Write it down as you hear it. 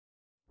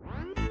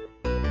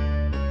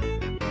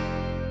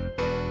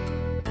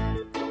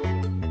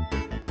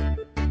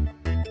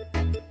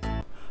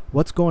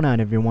What's going on,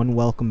 everyone?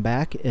 Welcome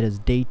back. It is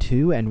day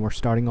 2 and we're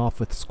starting off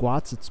with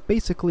squats. It's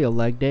basically a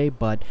leg day,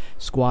 but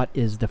squat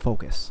is the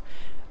focus.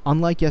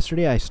 Unlike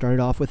yesterday, I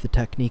started off with the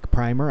technique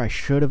primer. I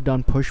should have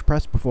done push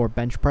press before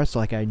bench press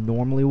like I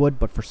normally would,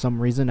 but for some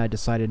reason I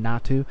decided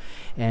not to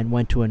and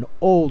went to an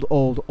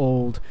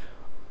old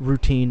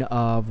routine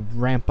of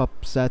ramp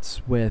up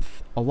sets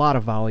with a lot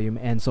of volume.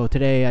 And so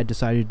today I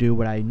decided to do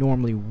what I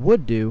normally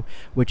would do,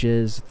 which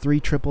is 3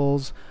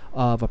 triples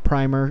of a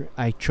primer.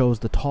 I chose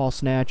the tall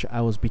snatch.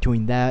 I was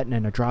between that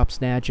and a drop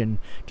snatch and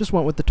just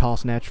went with the tall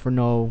snatch for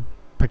no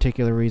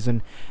particular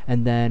reason.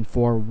 And then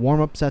for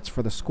warm-up sets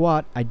for the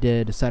squat, I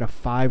did a set of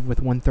 5 with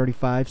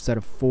 135, set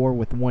of 4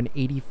 with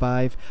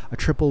 185, a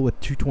triple with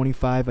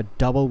 225, a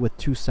double with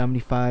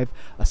 275,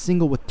 a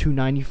single with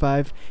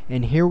 295,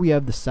 and here we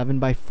have the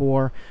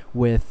 7x4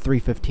 with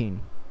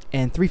 315.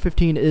 And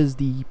 315 is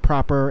the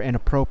proper and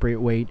appropriate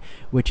weight,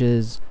 which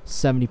is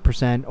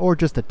 70% or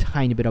just a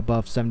tiny bit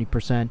above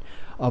 70%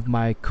 of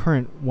my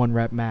current 1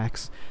 rep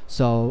max.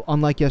 So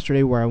unlike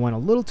yesterday where I went a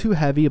little too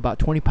heavy, about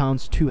 20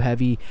 pounds too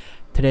heavy,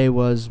 today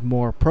was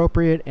more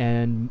appropriate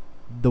and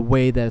the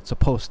way that it's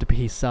supposed to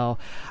be. So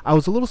I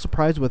was a little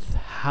surprised with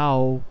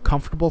how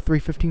comfortable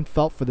 315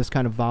 felt for this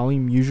kind of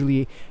volume.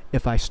 Usually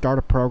if I start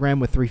a program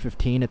with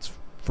 315, it's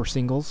for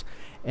singles,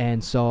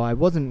 and so I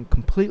wasn't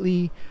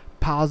completely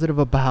positive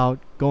about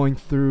going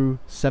through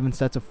 7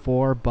 sets of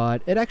 4,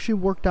 but it actually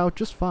worked out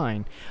just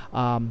fine,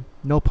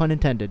 no pun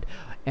intended.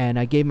 And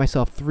I gave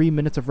myself 3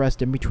 minutes of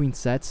rest in between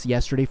sets.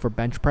 Yesterday for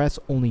bench press,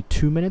 only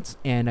 2 minutes,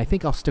 and I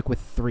think I'll stick with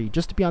 3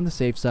 just to be on the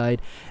safe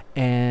side,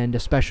 and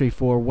especially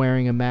for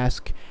wearing a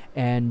mask.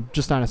 And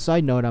just on a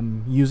side note,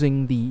 I'm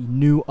using the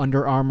new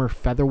Under Armour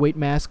featherweight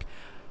mask.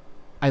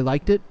 I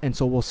liked it, and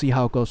so we'll see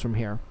how it goes from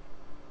here.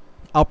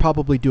 I'll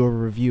probably do a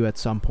review at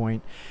some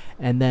point.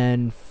 And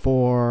then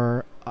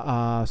for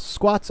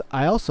squats,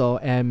 I also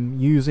am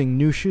using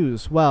new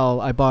shoes.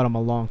 Well, I bought them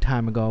a long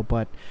time ago,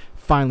 but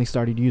finally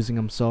started using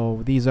them.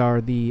 So these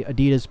are the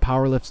Adidas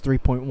Powerlift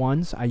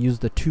 3.1s. I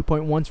used the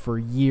 2.1s for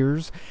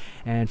years,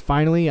 and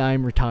finally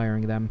I'm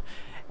retiring them.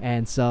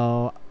 And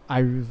so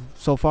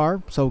so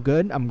far so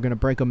good. I'm gonna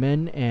break them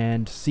in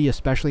and see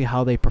especially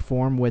how they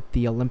perform with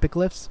the Olympic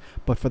lifts.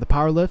 But for the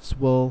power lifts,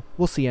 we'll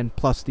see, and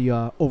plus the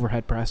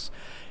overhead press.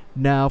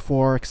 Now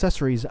for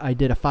accessories, I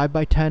did a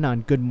 5x10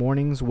 on good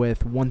mornings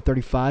with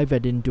 135. I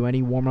didn't do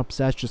any warm-up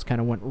sets, just kind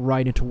of went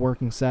right into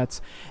working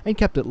sets and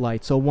kept it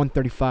light. So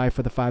 135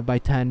 for the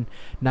 5x10,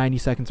 90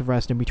 seconds of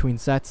rest in between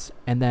sets.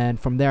 And then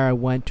from there I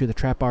went to the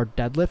Trap Bar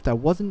Deadlift. I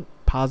wasn't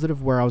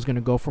positive where I was going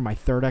to go for my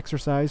third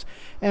exercise,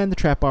 and the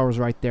trap bar was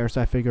right there,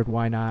 so I figured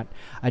why not.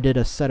 I did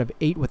a set of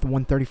 8 with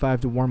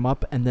 135 to warm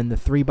up, and then the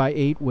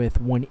 3x8 with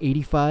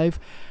 185.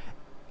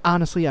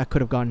 Honestly, I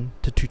could have gone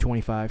to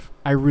 225.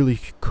 I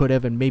really could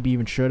have and maybe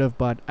even should have,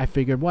 but I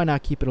figured why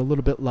not keep it a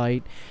little bit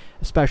light,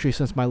 especially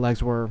since my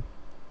legs were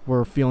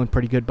feeling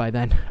pretty good by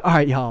then.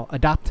 Alright, y'all,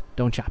 adopt,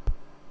 don't chop.